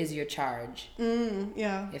bothers you is your charge.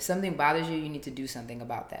 Yeah. If something bothers you, you need to do something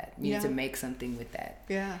about that. You need to make something with that.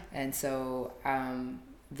 Yeah. And so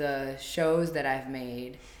the shows that I've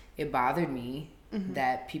made, it bothered me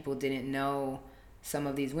that people didn't know some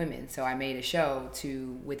of these women. So I made a show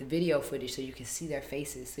with video footage so you can see their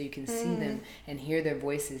faces, so you can see them and hear their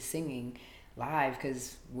voices singing live,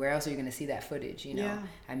 because where else are you going to see that footage, you know? Yeah.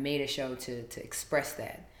 I made a show to express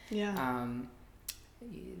that. Yeah.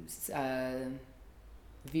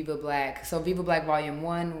 Viva Black. So Viva Black Volume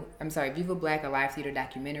 1, Viva Black, a live theater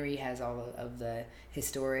documentary, has all of the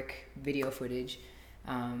historic video footage.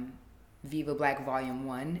 Viva Black Volume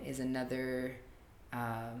 1 is another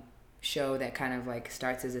show that kind of like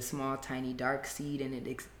starts as a small, tiny, dark seed, and it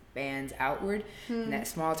expands outward. And that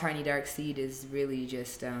small, tiny, dark seed is really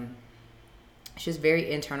just, it's just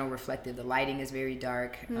very internal, reflective. The lighting is very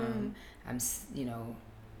dark. I'm,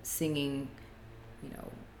 singing,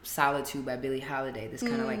 Solitude by Billie Holiday, this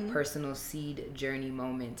kind of like personal seed journey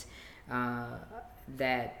moment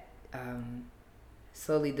that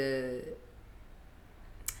slowly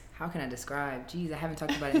how can I describe? Jeez, I haven't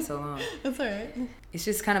talked about it in so long. That's all right. It's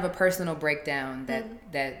just kind of a personal breakdown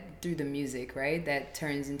that through the music, right? That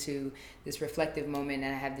turns into this reflective moment.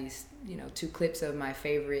 And I have these, 2 clips of my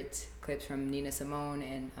favorite clips from Nina Simone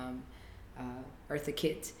and Eartha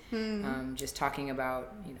Kitt, just talking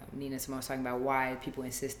about, Nina Simone's talking about why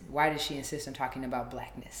does she insist on talking about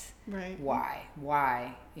blackness? Right.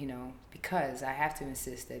 Why? Because I have to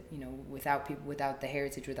insist that, without people, without the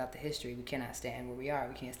heritage, without the history, we cannot stand where we are.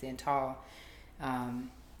 We can't stand tall.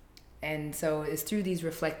 And so it's through these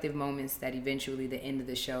reflective moments that eventually the end of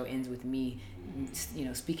the show ends with me,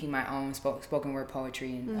 speaking my own spoken word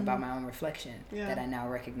poetry and about my own reflection that I now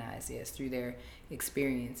recognize, through their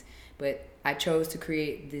experience. But I chose to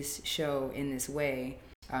create this show in this way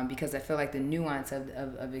because I feel like the nuance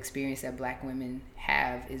of experience that Black women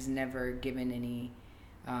have is never given any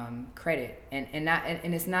credit, and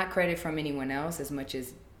it's not credit from anyone else as much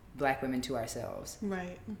as Black women to ourselves.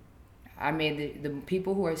 Right. I made the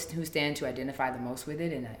people who stand to identify the most with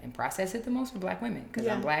it and process it the most are Black women, because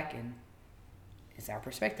I'm Black and it's our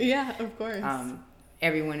perspective. Yeah, of course.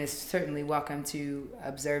 Everyone is certainly welcome to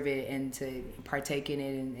observe it and to partake in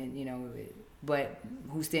it, and but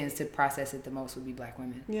who stands to process it the most would be Black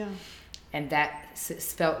women. Yeah. And that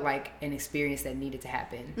felt like an experience that needed to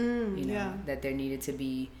happen. That there needed to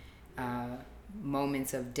be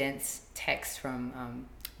moments of dense text from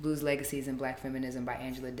Blues Legacies and Black Feminism by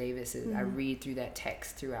Angela Davis. I read through that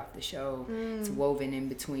text throughout the show. It's woven in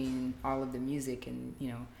between all of the music, and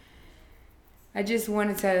I just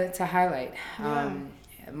wanted to highlight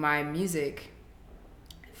my music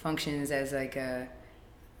functions as like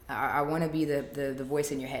I want to be the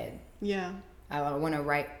voice in your head. Yeah. I want to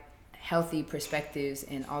write healthy perspectives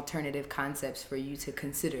and alternative concepts for you to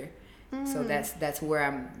consider. So that's where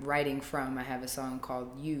I'm writing from. I have a song called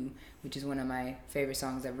You, which is one of my favorite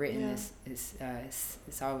songs I've written. It's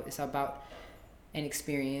all about an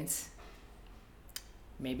experience.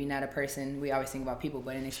 Maybe not a person. We always think about people,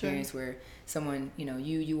 but an experience where someone,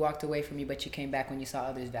 you walked away from me, but you came back when you saw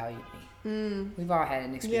others valued me. We've all had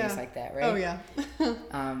an experience like that, right? Oh yeah.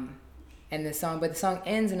 And the song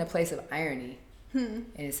ends in a place of irony, and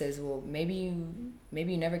it says, well, maybe you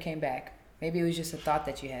never came back. Maybe it was just a thought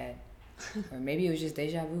that you had, or maybe it was just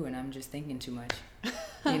deja vu, and I'm just thinking too much.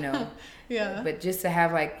 Yeah. But just to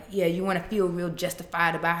have you want to feel real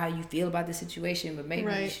justified about how you feel about the situation, but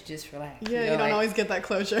maybe you should just relax. Yeah, you don't always get that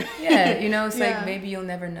closure. It's like maybe you'll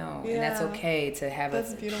never know, and that's okay to have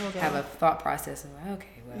a thought process of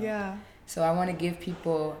okay, well. Yeah. So I want to give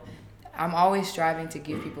people. I'm always striving to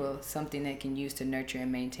give people something they can use to nurture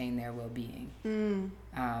and maintain their well-being.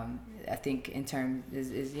 I think in terms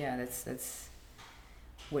that's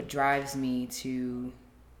what drives me to.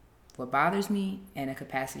 What bothers me, and a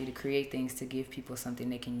capacity to create things to give people something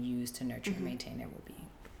they can use to nurture and maintain their well-being.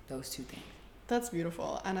 Those 2 things. That's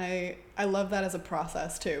beautiful. And I love that as a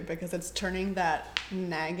process too, because it's turning that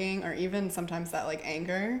nagging or even sometimes that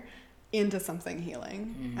anger into something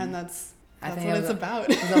healing. And that's what it's about.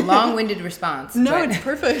 It's a long-winded response. No, it's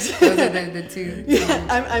perfect. Those are the 2.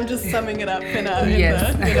 Yeah, I'm just summing it up in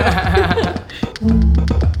yes.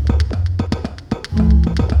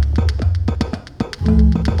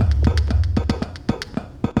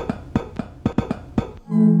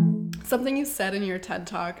 Something you said in your TED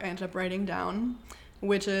Talk, I ended up writing down,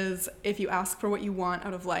 which is, if you ask for what you want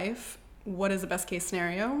out of life, what is the best case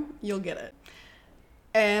scenario? You'll get it.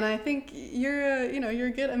 And I think you're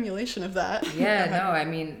a good emulation of that. Yeah, no, I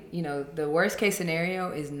mean, the worst case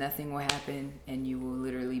scenario is nothing will happen and you will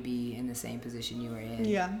literally be in the same position you were in.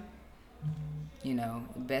 Yeah.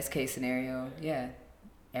 Best case scenario,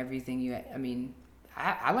 everything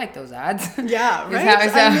I like those odds. Yeah,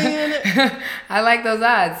 right? I like those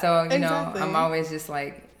odds. So, exactly. I'm always just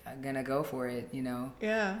gonna go for it,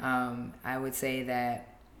 Yeah. I would say that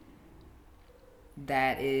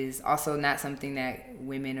that is also not something that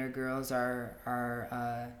women or girls are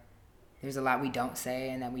there's a lot we don't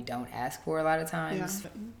say and that we don't ask for a lot of times.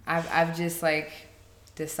 Yeah. I've just like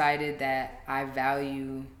decided that I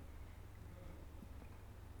value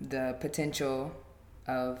the potential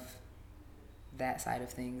of that side of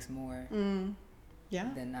things more than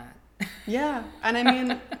not. Yeah. And I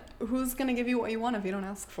mean, who's going to give you what you want if you don't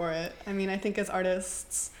ask for it? I mean, I think as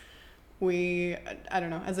artists, I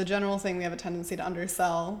don't know, as a general thing, we have a tendency to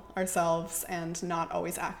undersell ourselves and not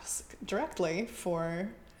always ask directly for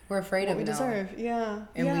we're afraid what of we deserve. Yeah.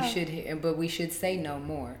 And we should say no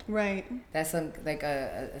more. Right. That's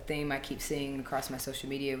a theme I keep seeing across my social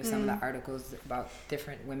media with some of the articles about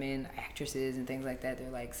different women, actresses and things like that. They're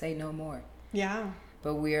like, say no more. Yeah.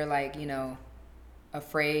 But we're like,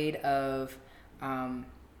 afraid of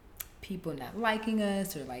people not liking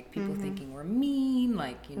us or like people thinking we're mean,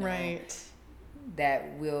 like, right.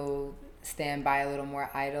 that we'll stand by a little more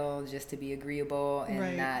idle just to be agreeable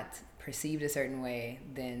and not perceived a certain way.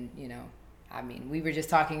 Then, I mean, we were just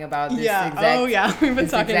talking about this we've been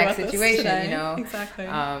talking about situation, this today. Exactly.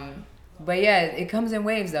 But yeah, it comes in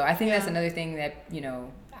waves though. I think that's another thing that,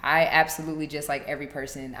 I absolutely, just like every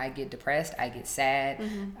person, I get depressed, I get sad.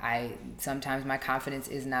 Sometimes my confidence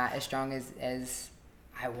is not as strong as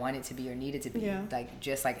I want it to be or need it to be,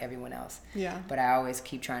 just like everyone else. Yeah. But I always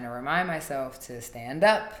keep trying to remind myself to stand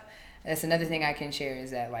up. That's another thing I can share, is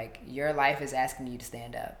that like your life is asking you to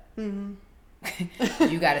stand up. You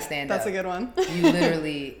got to stand up. That's a good one. You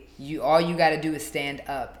literally, all you got to do is stand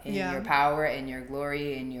up in your power and your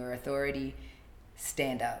glory and your authority.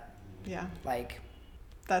 Stand up. Yeah. Like,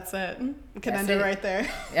 that's it. You can end it right there.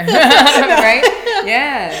 Right?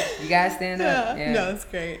 Yeah. You got to stand up. Yeah. No, that's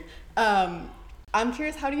great. I'm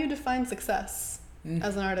curious, how do you define success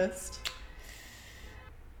as an artist?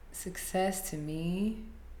 Success to me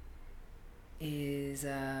is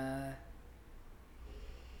the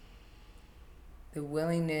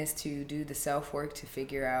willingness to do the self-work to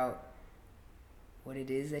figure out what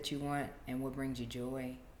it is that you want and what brings you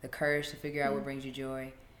joy. The courage to figure out what brings you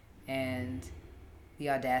joy, and the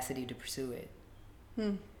audacity to pursue it.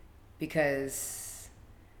 Because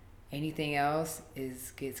anything else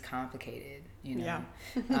gets complicated, Yeah.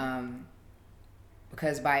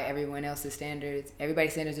 Because by everyone else's standards,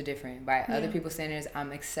 everybody's standards are different. By other people's standards,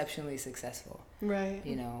 I'm exceptionally successful. Right.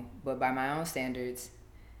 But by my own standards,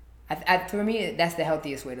 for me, that's the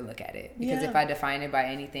healthiest way to look at it. Because if I define it by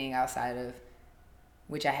anything outside of,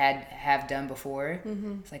 which I have done before,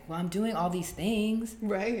 it's like, well, I'm doing all these things.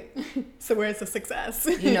 Right. So where's the success?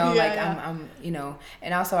 I'm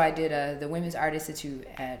and also I did the Women's Art Institute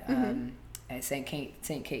at St.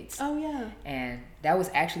 Kate's. Oh, yeah. And that was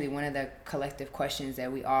actually one of the collective questions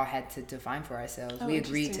that we all had to define for ourselves. We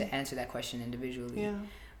agreed to answer that question individually. Yeah.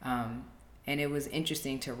 And it was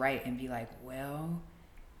interesting to write and be like, well,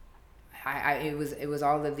 it was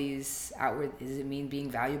all of these outward. Does it mean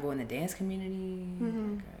being valuable in the dance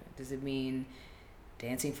community? Does it mean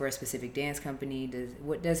dancing for a specific dance company?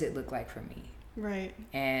 What does it look like for me? Right.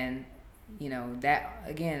 And that,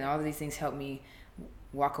 again, all of these things help me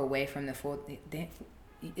walk away from the full.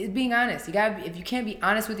 It's being honest. You gotta. If you can't be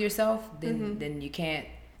honest with yourself, then you can't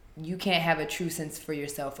have a true sense for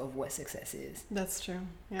yourself of what success is. That's true.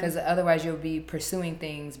 Because otherwise you'll be pursuing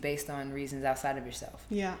things based on reasons outside of yourself.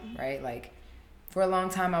 Yeah. Right? Like, for a long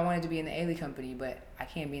time I wanted to be in the Ailey Company, but I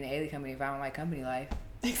can't be in the Ailey Company if I don't like company life.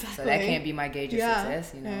 Exactly. So that can't be my gauge of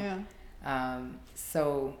success, Yeah.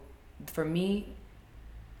 So for me,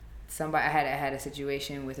 I had a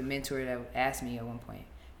situation with a mentor that asked me at one point,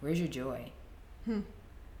 where's your joy?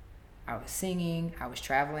 I was singing, I was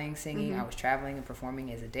traveling singing, I was traveling and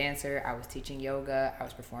performing as a dancer, I was teaching yoga, I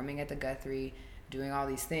was performing at the Guthrie, doing all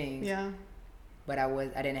these things. Yeah. But I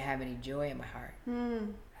didn't have any joy in my heart.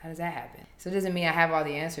 How does that happen? So it doesn't mean I have all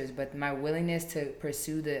the answers, but my willingness to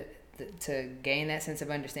pursue to gain that sense of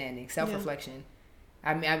understanding, self-reflection.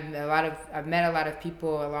 I've met a lot of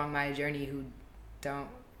people along my journey who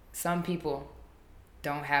some people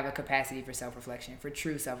don't have a capacity for self-reflection, for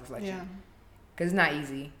true self-reflection. Yeah. Because it's not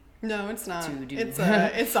easy. No, it's not. To do. It's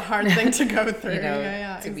a hard thing to go through.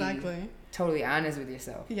 To exactly. Be totally honest with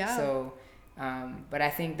yourself. Yeah. So, but I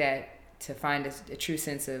think that to find a true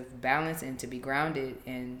sense of balance and to be grounded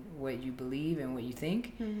in what you believe and what you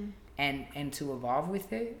think, and to evolve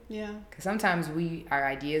with it. Yeah. Because sometimes our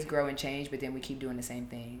ideas grow and change, but then we keep doing the same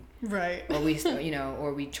thing. Right. Or we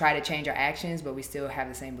or we try to change our actions, but we still have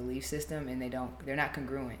the same belief system, and they're not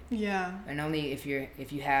congruent. Yeah. And only if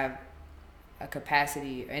you have a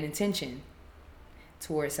capacity, an intention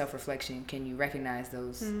towards self-reflection can you recognize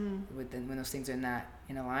those when those things are not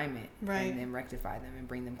in alignment, and then rectify them and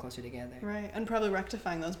bring them closer together. Right, and probably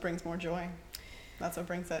rectifying those brings more joy. That's what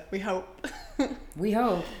brings it. We hope. We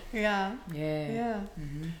hope. Yeah. Yeah.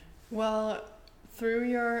 Well, through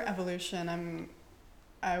your evolution,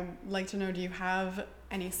 I'd like to know, do you have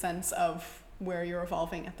any sense of where you're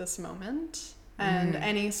evolving at this moment? And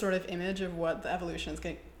any sort of image of what the evolution is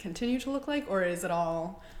going to continue to look like? Or is it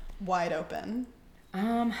all wide open?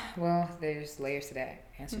 Well, there's layers to that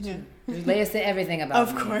answer too. There's layers to everything about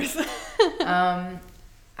me. Of course.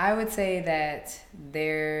 I would say that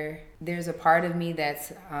there's a part of me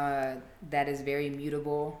that is very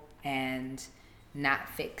mutable and not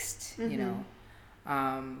fixed, you know,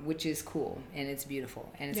 which is cool and it's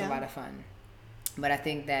beautiful and it's a lot of fun. But I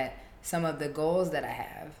think that some of the goals that I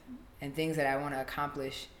have and things that I want to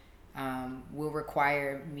accomplish will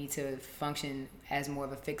require me to function as more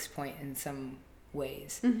of a fixed point in some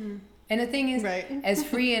ways. And the thing is, as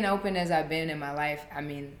free and open as I've been in my life, I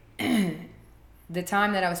mean, the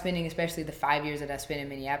time that I was spending, especially the 5 years that I spent in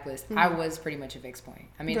Minneapolis, I was pretty much a fixed point.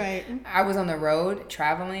 I mean, I was on the road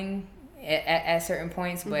traveling at certain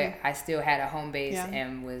points, but I still had a home base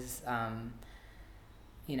and was,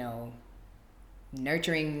 you know,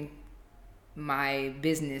 nurturing my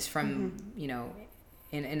business from, you know,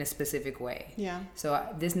 in a specific way. Yeah. So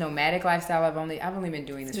this nomadic lifestyle, I've only been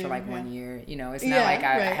doing this for like 1 year. You know, it's not like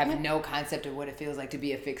I have no concept of what it feels like to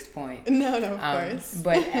be a fixed point. No, of course.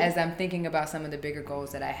 But as I'm thinking about some of the bigger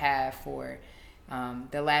goals that I have for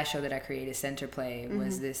the last show that I created, Center Play,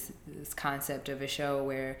 was this concept of a show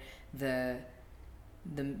where the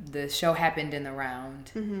show happened in the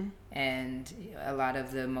round, and a lot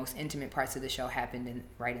of the most intimate parts of the show happened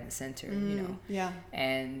right in the center, you know. Yeah.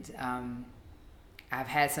 And I've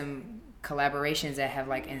had some collaborations that have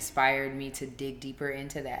like inspired me to dig deeper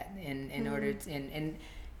into that, in order to, and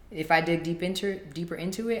if I dig deeper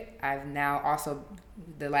into it, I've now also,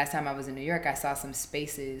 the last time I was in New York, I saw some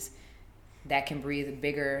spaces that can breathe a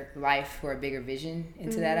bigger life or a bigger vision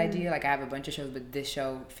into that idea. Like I have a bunch of shows, but this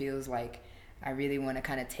show feels like I really want to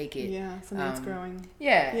kind of take it. Yeah, something that's growing.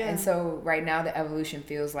 Yeah, and so right now the evolution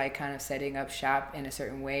feels like kind of setting up shop in a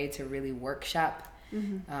certain way to really workshop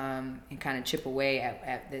and kind of chip away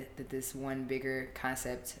at this one bigger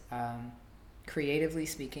concept, creatively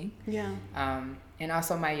speaking. Yeah. And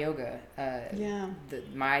also my yoga.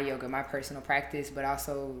 My personal practice, but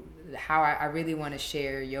also how I really want to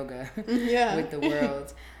share yoga with the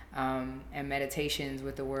world, and meditations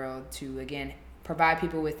with the world to, again, provide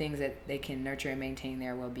people with things that they can nurture and maintain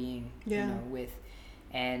their well-being, you know, with,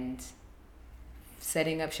 and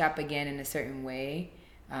setting up shop again in a certain way,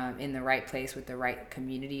 in the right place with the right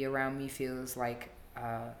community around me feels like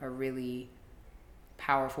a really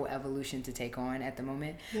powerful evolution to take on at the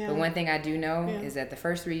moment. Yeah. But one thing I do know is that the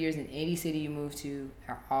first 3 years in any city you move to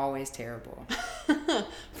are always terrible.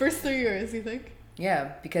 First 3 years, you think?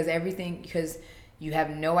 Yeah, because you have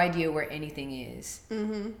no idea where anything is.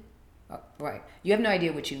 Right. You have no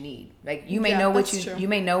idea what you need. Like you may know what you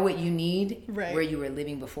may know what you need where you were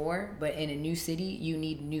living before, but in a new city you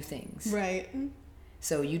need new things. Right.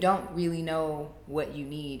 So you don't really know what you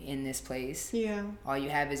need in this place. Yeah. All you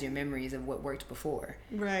have is your memories of what worked before.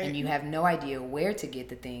 Right. And you have no idea where to get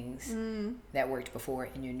the things that worked before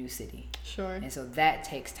in your new city. Sure. And so that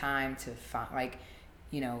takes time to find, like,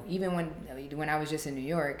 you know, even when I was just in New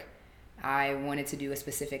York, I wanted to do a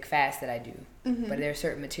specific fast that I do. But there are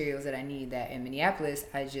certain materials that I need that in Minneapolis,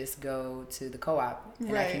 I just go to the co-op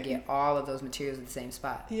and I can get all of those materials at the same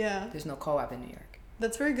spot. Yeah. There's no co-op in New York.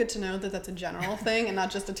 That's very good to know that that's a general thing and not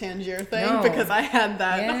just a Tangier thing, because I had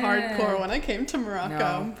that hardcore when I came to Morocco.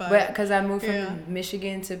 No. But because I moved from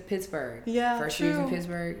Michigan to Pittsburgh. Yeah, First year's in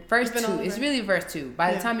Pittsburgh. First two. It's really first two.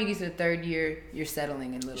 By the time you get to the third year, you're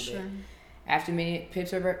settling in a little bit. After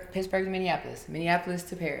Pittsburgh to Minneapolis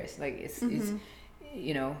to Paris. Like it's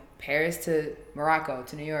you know, Paris to Morocco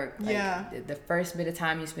to New York. Like the first bit of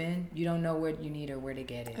time you spend, you don't know what you need or where to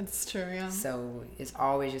get it. It's true, yeah. So it's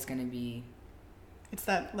always just going to be, it's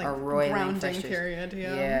that like grounding period,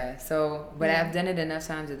 yeah. So, but I've done it enough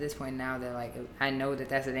times at this point now that like I know that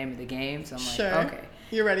that's the name of the game. So I'm like, okay,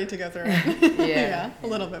 you're ready to go through it. Yeah, a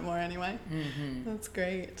little bit more anyway. That's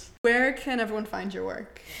great. Where can everyone find your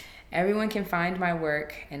work? Everyone can find my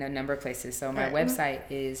work in a number of places. So my website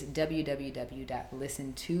is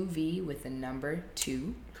www.listen2v with the number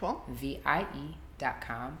 2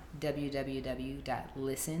 vie.com.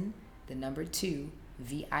 www.listen the number 2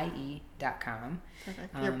 vie.com.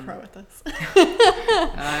 Perfect. You're pro at this.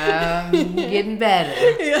 Getting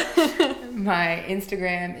better. Yeah. My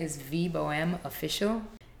Instagram is vboemofficial,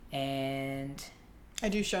 and I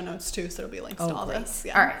do show notes too, so it'll be links to all this.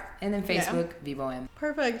 Yeah. All right. And then Facebook, ViboM.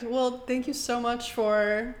 Perfect. Well, thank you so much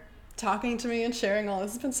for talking to me and sharing all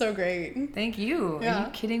this. It's been so great. Thank you. Are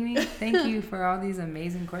you kidding me? Thank you for all these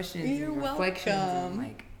amazing questions and reflections. Welcome. I'm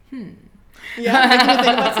like, Yeah, making me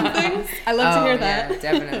think about some things. I love to hear that.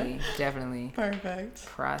 Yeah, definitely. Perfect.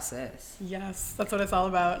 Process. Yes, that's what it's all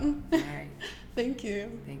about. All right. Thank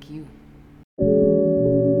you. Thank you.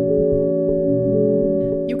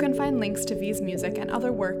 You can find links to V's music and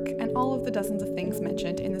other work and all of the dozens of things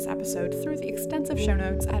mentioned in this episode through the extensive show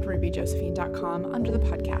notes at rubyjosephine.com under the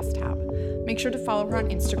podcast tab. Make sure to follow her on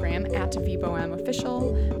Instagram at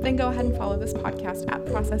ViboMOfficial. Then go ahead and follow this podcast at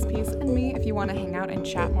ProcessPiece and me if you want to hang out and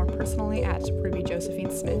chat more personally at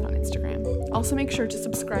RubyJosephineSmith on Instagram. Also make sure to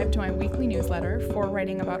subscribe to my weekly newsletter for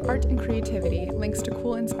writing about art and creativity, links to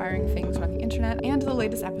cool, inspiring things on the internet, and the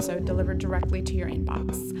latest episode delivered directly to your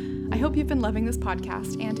inbox. I hope you've been loving this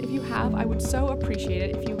podcast, and if you have, I would so appreciate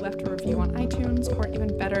it if you left a review on iTunes, or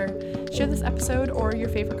even better, share this episode or your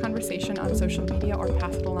favorite conversation on social media or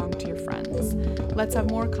pass it along to your friends. Let's have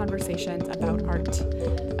more conversations about art.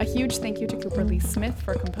 A huge thank you to Cooper Lee Smith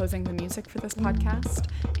for composing the music for this podcast,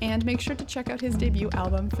 and make sure to check out his debut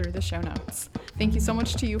album through the show notes. Thank you so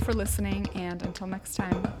much to you for listening, and until next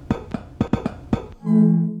time.